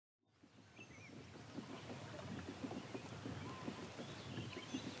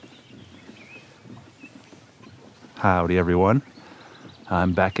Howdy everyone.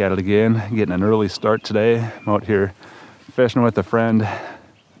 I'm back at it again, getting an early start today. I'm out here fishing with a friend.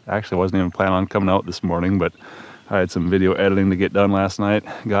 Actually, I wasn't even planning on coming out this morning, but I had some video editing to get done last night.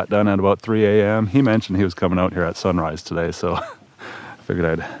 Got done at about 3 a.m. He mentioned he was coming out here at sunrise today, so I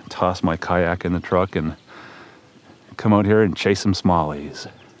figured I'd toss my kayak in the truck and come out here and chase some smallies.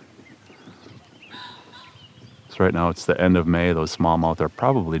 So right now it's the end of May. Those smallmouth are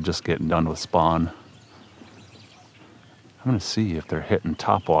probably just getting done with spawn. I'm gonna see if they're hitting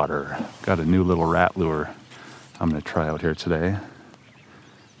topwater. Got a new little rat lure I'm gonna try out here today.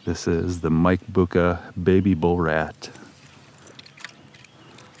 This is the Bucca Baby Bull Rat.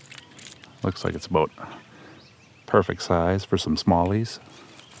 Looks like it's about perfect size for some smallies.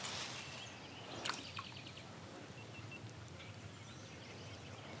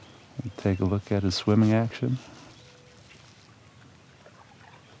 Take a look at his swimming action.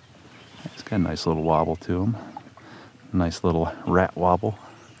 He's got a nice little wobble to him. Nice little rat wobble.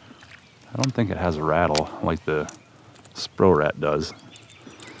 I don't think it has a rattle like the Spro Rat does.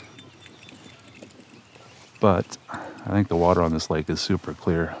 But I think the water on this lake is super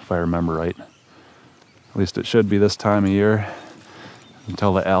clear, if I remember right. At least it should be this time of year,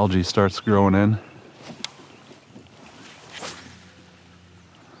 until the algae starts growing in.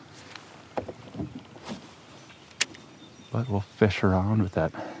 But we'll fish around with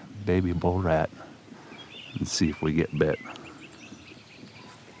that baby bull rat and see if we get bit.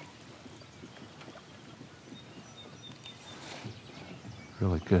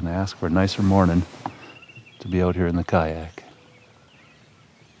 Really couldn't ask for a nicer morning to be out here in the kayak.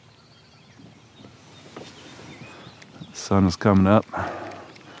 The sun is coming up.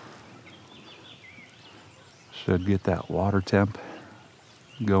 Should get that water temp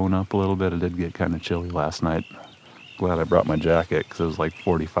going up a little bit. It did get kind of chilly last night. Glad I brought my jacket because it was like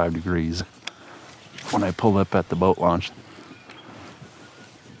 45 degrees when I pulled up at the boat launch.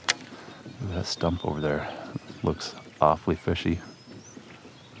 Look at that stump over there. Looks awfully fishy.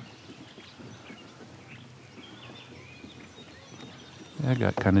 Yeah, it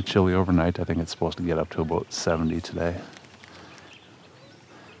got kind of chilly overnight. I think it's supposed to get up to about 70 today.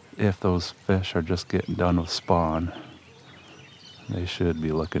 If those fish are just getting done with spawn, they should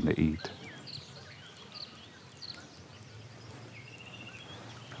be looking to eat.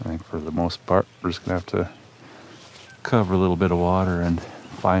 I think for the most part, we're just gonna have to cover a little bit of water and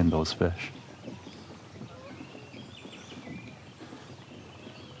find those fish.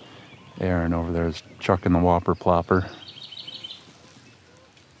 Aaron over there is chucking the whopper plopper.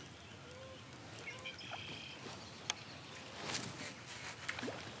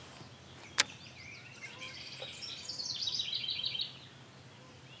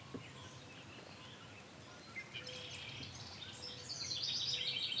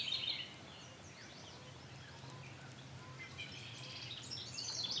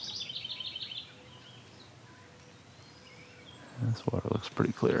 This water looks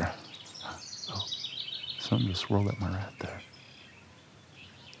pretty clear. Oh, something just swirled at my rat there.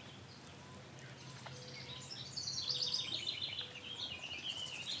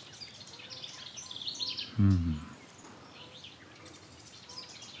 I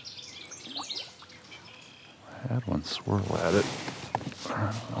had one swirl at it.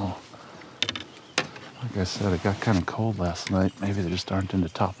 I don't know. Like I said, it got kind of cold last night. Maybe they just aren't into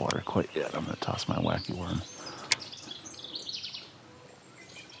topwater quite yet. I'm going to toss my wacky worm.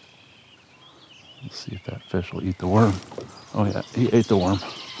 Let's see if that fish will eat the worm. Oh yeah, he ate the worm.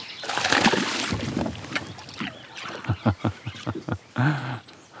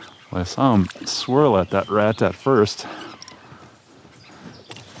 Well, I saw him swirl at that rat at first.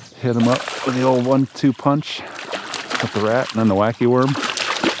 Hit him up with the old 1-2 punch with the rat and then the wacky worm.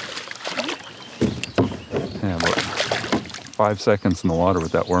 Yeah, about 5 seconds in the water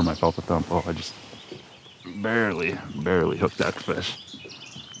with that worm, I felt the thump. Oh, I just barely hooked that fish.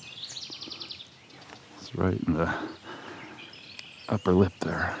 It's right in the upper lip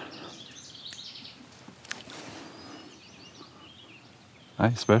there.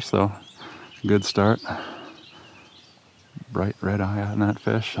 Nice fish though. Good start. Bright red eye on that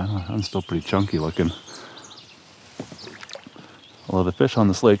fish. I don't know, I'm still pretty chunky looking. Although the fish on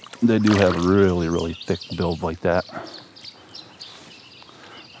this lake, they do have a really thick build like that.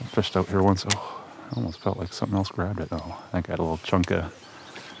 I fished out here once. Oh, I almost felt like something else grabbed it. Oh, I think I had a little chunk of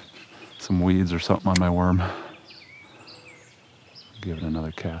some weeds or something on my worm. Give it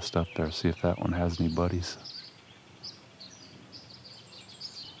another cast up there, see if that one has any buddies.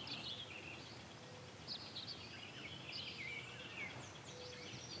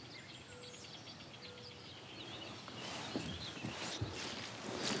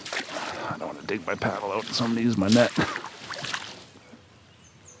 dig my paddle out, so I'm gonna use my net.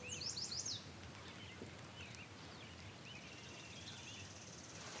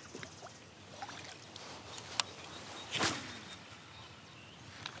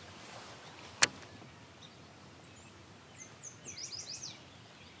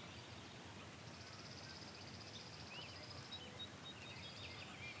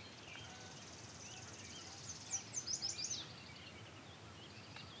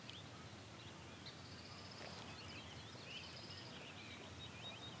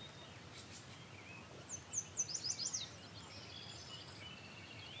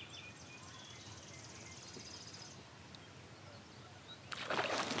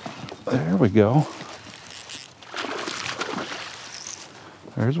 There we go.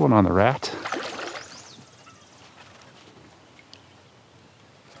 There's one on the rat.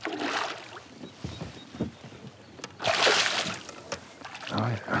 Oh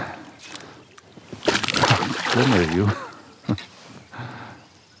yeah. Good there, you.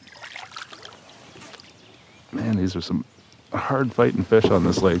 Man, these are some hard fighting fish on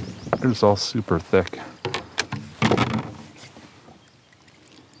this lake. They're just all super thick.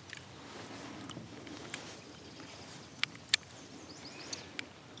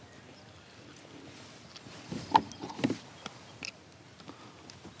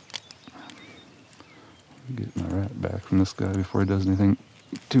 Get my rat back from this guy before he does anything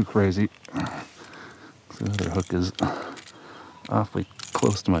too crazy. The other hook is awfully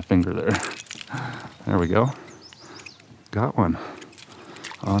close to my finger there. There we go. Got one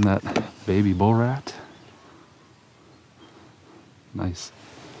on that baby bull rat. Nice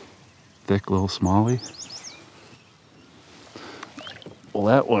thick little smallie. Well,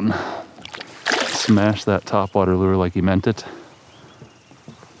 that one smashed that topwater lure like he meant it.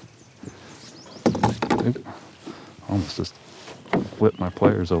 Almost just flipped my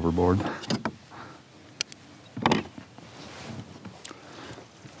pliers overboard.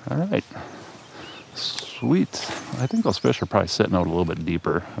 All right, sweet. I think those fish are probably sitting out a little bit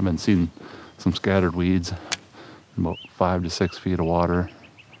deeper. I've been seeing some scattered weeds, about 5 to 6 feet of water.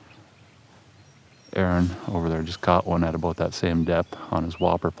 Aaron over there just caught one at about that same depth on his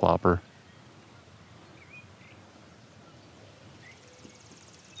whopper plopper.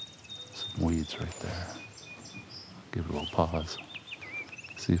 Some weeds right there. Give it a little pause.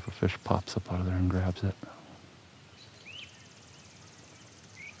 See if a fish pops up out of there and grabs it.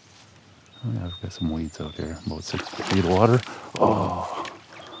 Oh yeah, I've got some weeds out here, about 6 feet of water. Oh!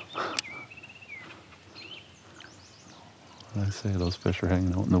 What did I say? Those fish are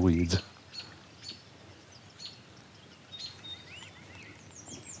hanging out in the weeds.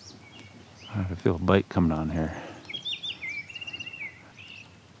 I feel a bite coming on here.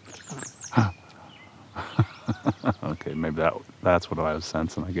 Okay, maybe that's what I was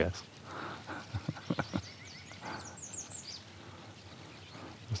sensing, I guess.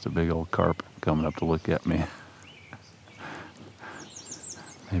 Just a big old carp coming up to look at me.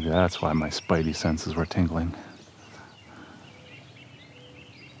 Maybe that's why my spidey senses were tingling.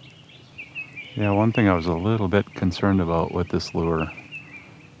 Yeah, one thing I was a little bit concerned about with this lure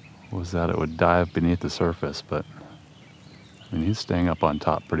was that it would dive beneath the surface, but I mean, he's staying up on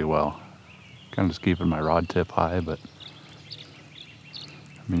top pretty well. Kind of just keeping my rod tip high, but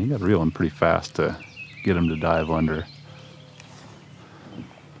I mean, you gotta reel him pretty fast to get him to dive under.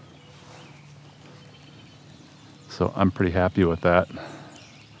 So I'm pretty happy with that.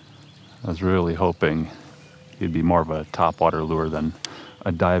 I was really hoping he'd be more of a topwater lure than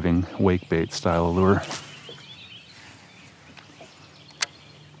a diving wake bait style lure.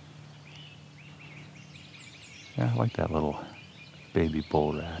 Yeah, I like that little baby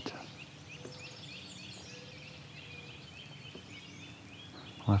bull rat.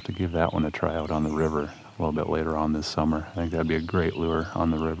 I'll have to give that one a try out on the river a little bit later on this summer. I think that'd be a great lure on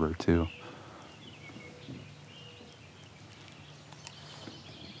the river too.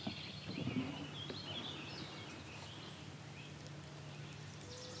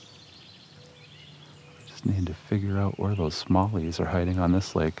 Just need to figure out where those smallies are hiding on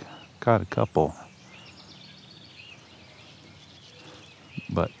this lake. Caught a couple,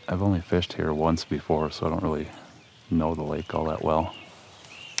 but I've only fished here once before, so I don't really know the lake all that well.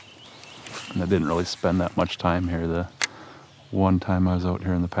 And I didn't really spend that much time here the one time I was out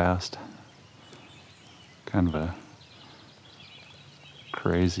here in the past. Kind of a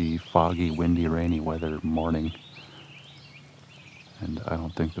crazy, foggy, windy, rainy weather morning. And I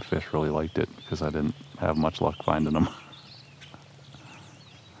don't think the fish really liked it because I didn't have much luck finding them.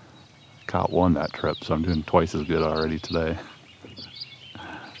 Caught one that trip, so I'm doing twice as good already today.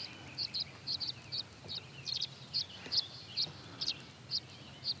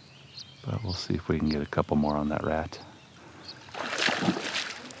 But But we'll see if we can get a couple more on that rat.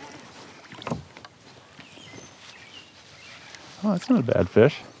 Oh, that's not a bad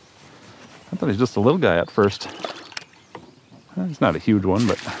fish. I thought he was just a little guy at first. He's not a huge one,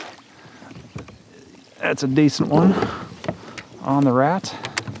 but that's a decent one on the rat.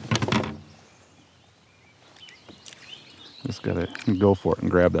 Just gotta go for it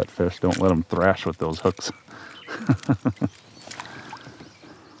and grab that fish. Don't let him thrash with those hooks.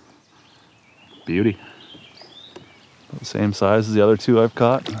 Beauty. About the same size as the other two I've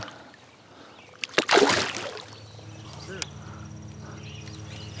caught.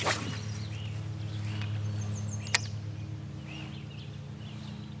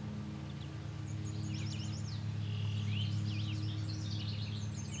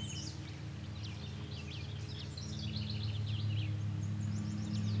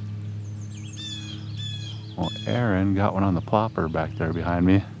 Well, Aaron got one on the plopper back there behind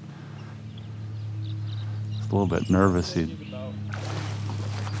me. Just a little bit nervous. He'd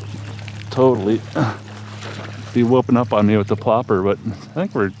totally be whooping up on me with the plopper, but I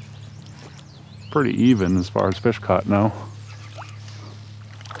think we're pretty even as far as fish caught now.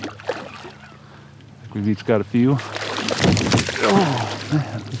 We've each got a few. Oh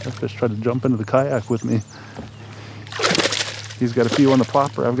man, that fish tried to jump into the kayak with me. He's got a few on the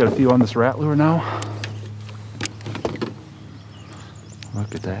plopper. I've got a few on this rat lure now.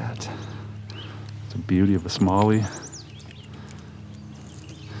 Look at that. It's a beauty of a smallie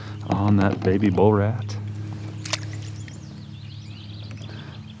on that baby bull rat.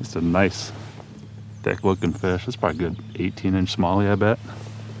 Just a nice thick looking fish. It's probably a good 18-inch smallie, I bet.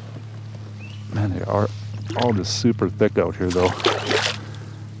 Man, they are all just super thick out here though.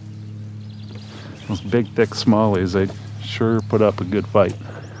 Those big thick smallies, they sure put up a good fight.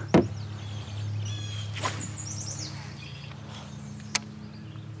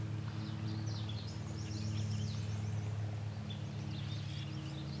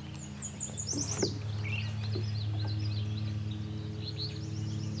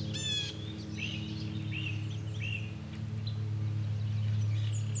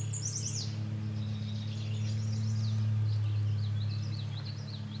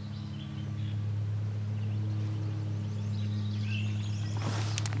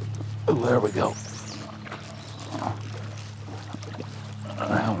 Oh, there we go.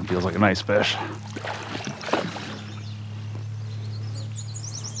 That one feels like a nice fish.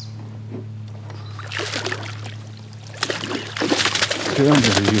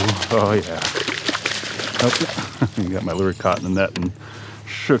 Oh yeah. Oh, got my lure caught in the net and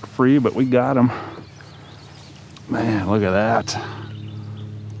shook free, but we got him. Man, look at that.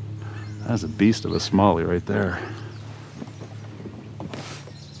 That's a beast of a smallie right there.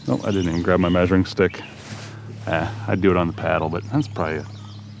 Oh, I didn't even grab my measuring stick. I'd do it on the paddle, but that's probably a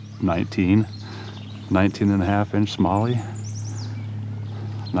 19 and a half inch smallie.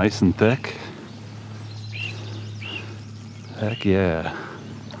 Nice and thick. Heck yeah.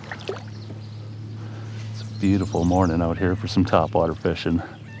 It's a beautiful morning out here for some topwater fishing.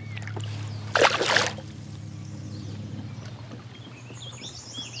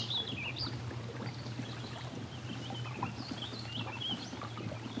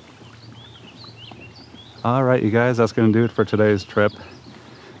 All right, you guys, that's going to do it for today's trip.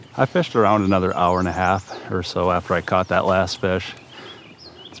 I fished around another hour and a half or so after I caught that last fish.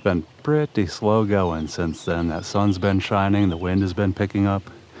 It's been pretty slow going since then. That sun's been shining, the wind has been picking up.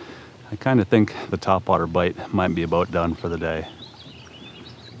 I kind of think the topwater bite might be about done for the day.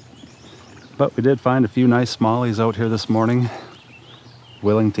 But we did find a few nice smallies out here this morning,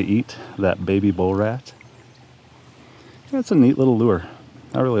 willing to eat that baby bull rat. It's a neat little lure.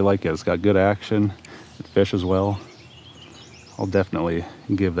 I really like it. It's got good action. It fishes well. I'll definitely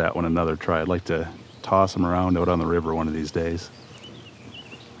give that one another try. I'd like to toss them around out on the river one of these days.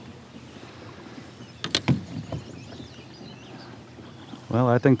 Well,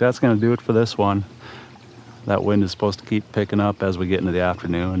 I think that's going to do it for this one. That wind is supposed to keep picking up as we get into the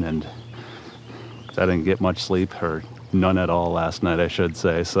afternoon, and I didn't get much sleep, or none at all last night, I should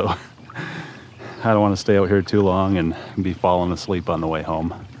say, so I don't want to stay out here too long and be falling asleep on the way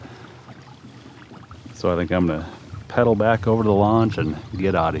home. So I think I'm gonna pedal back over to the launch and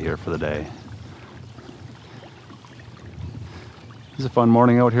get out of here for the day. It was a fun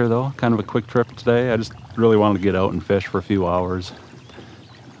morning out here though, kind of a quick trip today. I just really wanted to get out and fish for a few hours.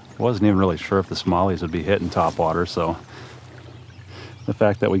 Wasn't even really sure if the smallies would be hitting topwater, so the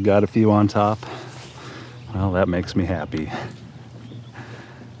fact that we got a few on top, well, that makes me happy.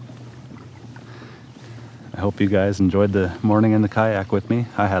 I hope you guys enjoyed the morning in the kayak with me.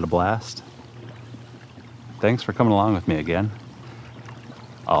 I had a blast. Thanks for coming along with me again.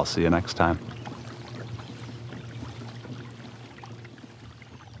 I'll see you next time.